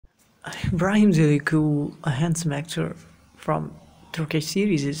İbrahim's really cool, a handsome actor from Turkish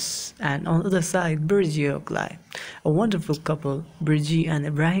series, and on the other side, BIRCE Akalaay, a wonderful couple. BIRCE and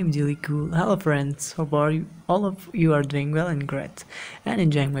İbrahim really cool. Hello friends, hope all of you are doing well and great, and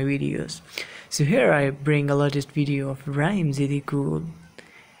enjoying my videos. So here I bring a latest video of İbrahim really cool,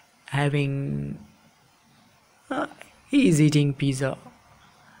 having he is eating pizza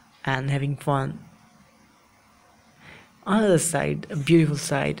and having fun. On the other side, a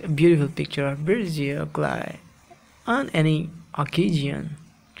beautiful picture of BIRCE Akalaay on any occasion.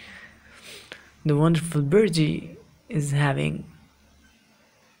 The wonderful BIRCE is having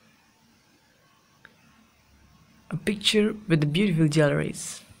a picture with the beautiful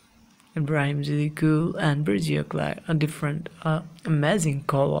jewelries. İbrahim's really cool and BIRCE Akalaay a different, amazing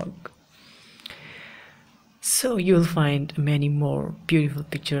collab. So you'll find many more beautiful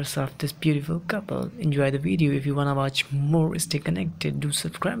pictures of this beautiful couple. Enjoy the video. If you wanna watch more, stay connected. Do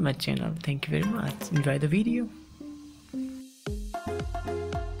subscribe my channel. Thank you very much. Enjoy the video.